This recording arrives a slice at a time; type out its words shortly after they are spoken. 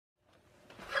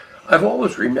I've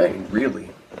always remained,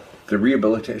 really, the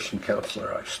rehabilitation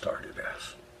counselor I started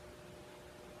as.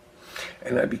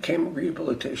 And I became a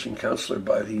rehabilitation counselor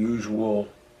by the usual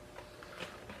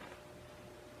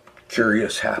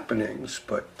curious happenings,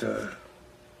 but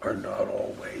are not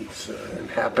always, and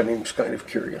happenings kind of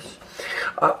curious.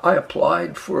 I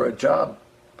applied for a job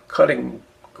cutting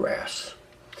grass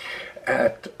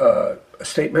at a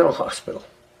state mental hospital.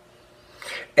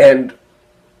 And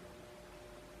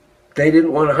they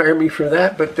didn't want to hire me for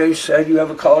that, but they said, you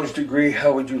have a college degree,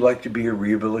 how would you like to be a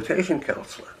rehabilitation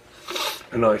counselor?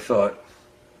 And I thought,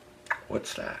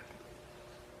 what's that?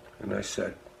 And I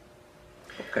said,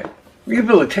 okay.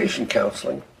 Rehabilitation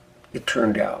counseling, it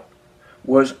turned out,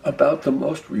 was about the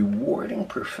most rewarding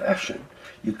profession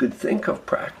you could think of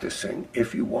practicing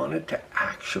if you wanted to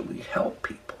actually help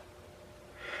people.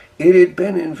 It had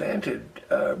been invented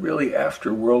really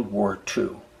after World War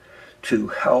II to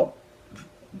help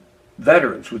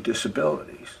veterans with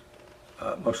disabilities,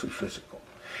 mostly physical,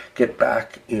 get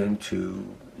back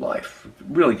into life,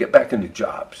 really get back into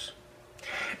jobs.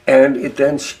 And it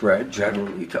then spread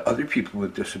generally to other people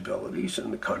with disabilities in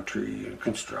the country, in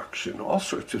construction, all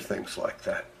sorts of things like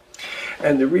that.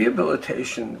 And the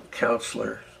rehabilitation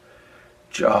counselor's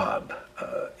job,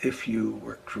 if you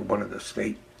worked for one of the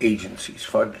state agencies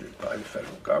funded by the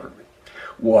federal government,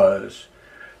 was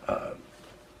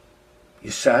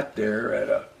you sat there at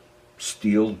a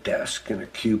steel desk in a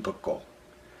cubicle,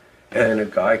 and a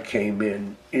guy came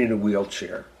in a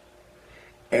wheelchair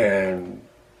and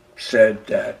said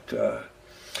that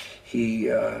he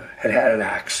had had an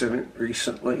accident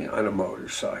recently on a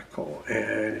motorcycle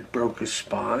and it broke his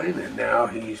spine, and now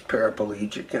he's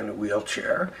paraplegic in a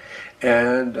wheelchair,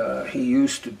 and he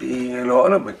used to be an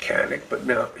auto mechanic, but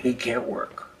now he can't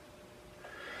work.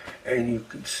 And you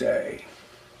could say,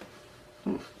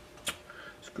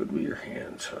 it's good with your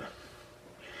hands, huh?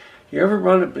 You ever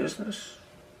run a business?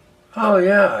 Oh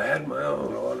yeah, I had my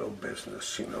own auto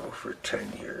business, for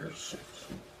 10 years.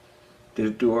 Did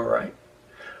it do all right?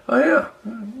 Oh yeah,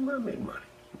 I made money.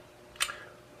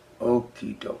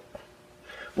 Okie doke.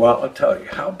 Well, I'll tell you,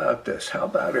 how about this? How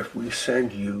about if we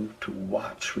send you to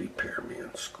watch repair me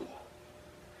in school?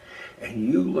 And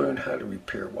you learn how to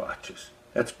repair watches.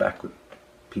 That's back when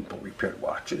people repaired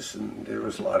watches and there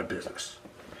was a lot of business.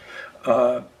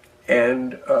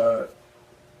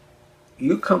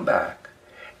 You come back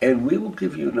and we will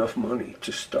give you enough money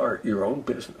to start your own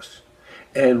business.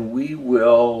 And we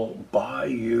will buy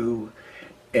you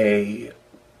a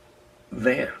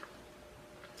van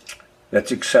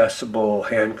that's accessible,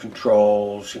 hand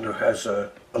controls, has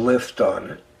a lift on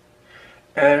it,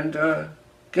 and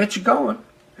get you going,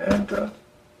 and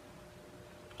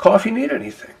call if you need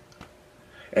anything.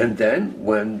 And then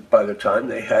by the time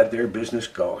they had their business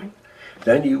going,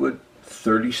 then you would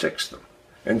 36 them.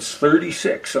 And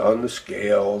 36 on the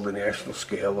scale, the national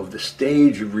scale of the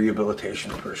stage of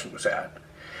rehabilitation the person was at.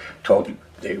 Told you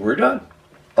they were done.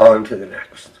 On to the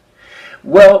next.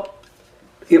 Well,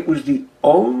 it was the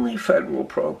only federal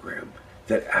program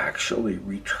that actually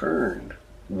returned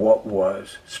what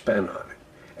was spent on it.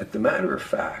 As a matter of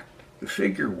fact, the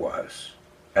figure was,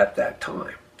 at that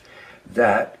time,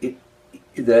 that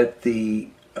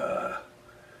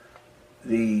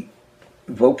the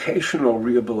vocational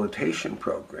rehabilitation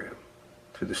program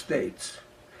for the states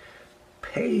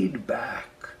paid back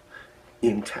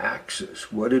in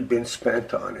taxes what had been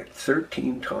spent on it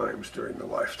 13 times during the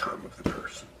lifetime of the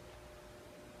person.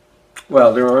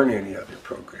 Well, there aren't any other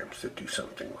programs that do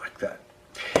something like that.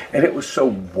 And it was so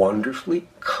wonderfully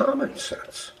common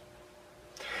sense.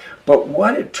 But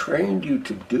what it trained you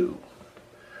to do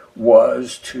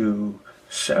was to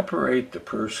separate the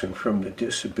person from the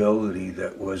disability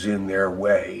that was in their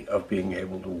way of being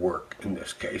able to work, in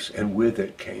this case, and with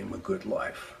it came a good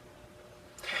life.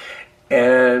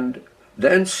 And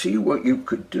then see what you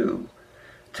could do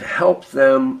to help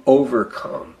them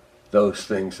overcome those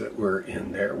things that were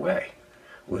in their way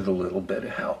with a little bit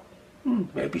of help.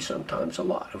 Maybe sometimes a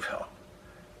lot of help.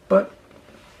 But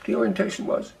the orientation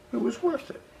was, it was worth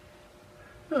it.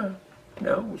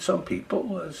 Now, some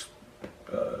people, as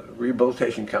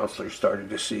rehabilitation counselors started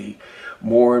to see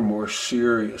more and more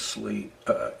seriously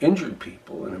injured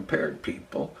people and impaired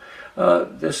people,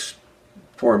 this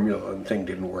formula and thing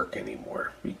didn't work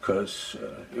anymore because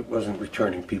it wasn't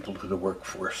returning people to the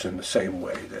workforce in the same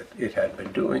way that it had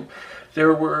been doing.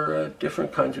 There were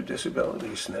different kinds of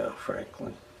disabilities now,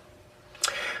 frankly.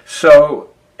 So,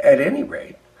 at any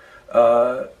rate,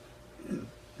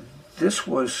 this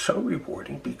was so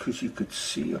rewarding because you could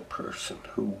see a person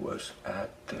who was at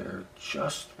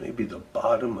just maybe the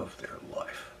bottom of their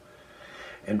life.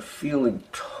 and feeling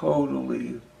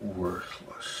totally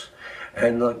worthless.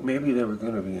 And like maybe they were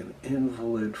going to be an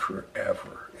invalid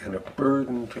forever and a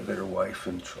burden to their wife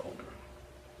and children.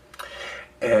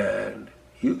 And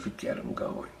you could get them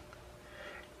going.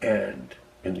 And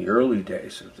in the early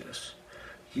days of this,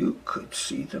 you could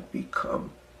see them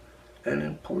become an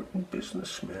important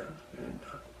businessman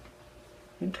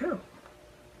in town.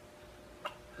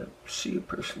 See a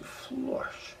person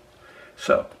flourish.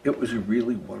 So it was a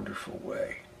really wonderful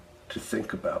way to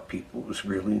think about people. It was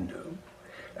really new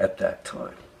at that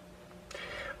time.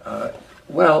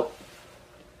 Well,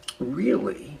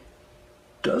 really,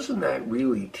 doesn't that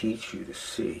really teach you to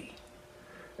see,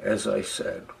 as I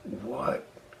said, what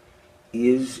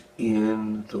is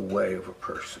in the way of a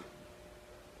person?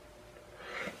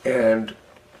 And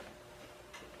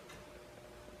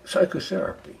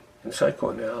psychotherapy and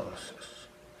psychoanalysis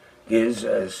is,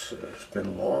 as has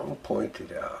been long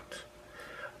pointed out,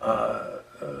 a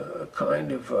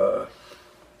kind of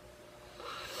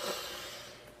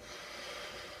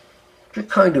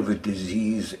a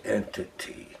disease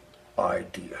entity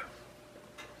idea.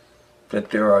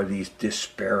 That there are these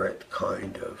disparate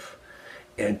kind of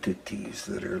entities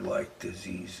that are like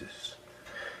diseases.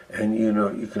 And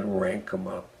you can rank them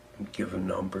up and give a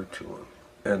number to them.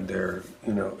 And they're,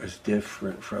 as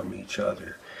different from each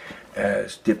other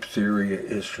as diphtheria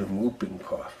is from whooping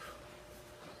cough.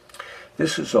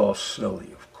 This is all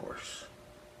silly, of course.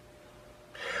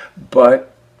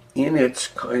 But in its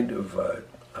kind of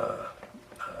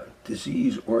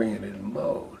disease-oriented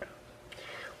mode,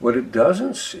 what it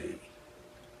doesn't see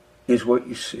is what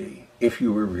you see if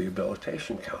you were a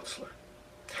rehabilitation counselor.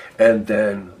 And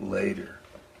then later,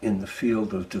 in the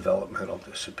field of developmental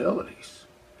disabilities,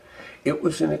 it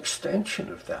was an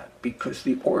extension of that because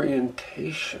the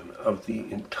orientation of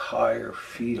the entire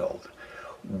field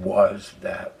was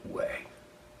that way.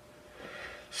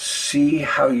 See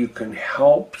how you can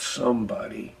help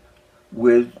somebody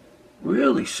with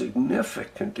really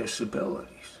significant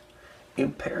disabilities,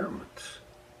 impairments,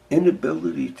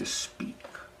 inability to speak,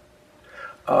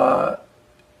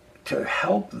 to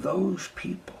help those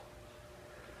people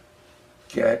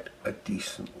get a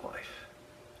decent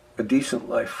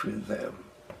life for them.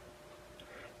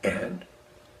 And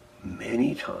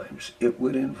many times it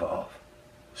would involve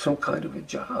some kind of a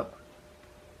job,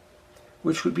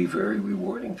 which would be very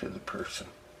rewarding to the person.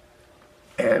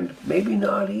 And maybe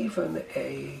not even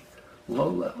a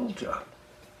low-level job.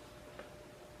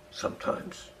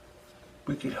 Sometimes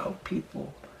we could help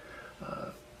people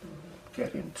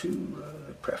get into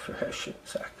the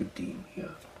professions,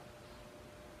 academia.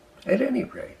 At any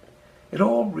rate, it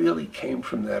all really came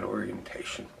from that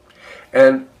orientation.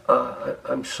 And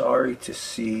I'm sorry to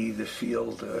see the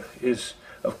field is,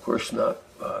 of course, not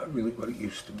really what it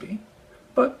used to be.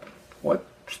 But what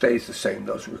stays the same,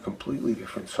 those were completely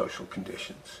different social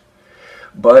conditions.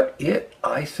 But it,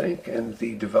 I think, and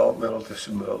the developmental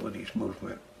disabilities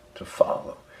movement to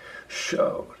follow,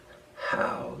 showed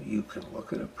how you can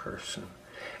look at a person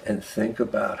and think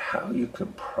about how you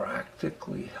can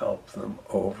practically help them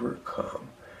overcome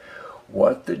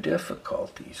what the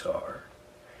difficulties are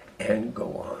and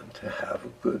go on to have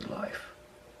a good life.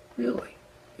 Really,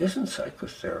 isn't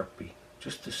psychotherapy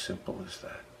just as simple as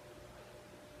that?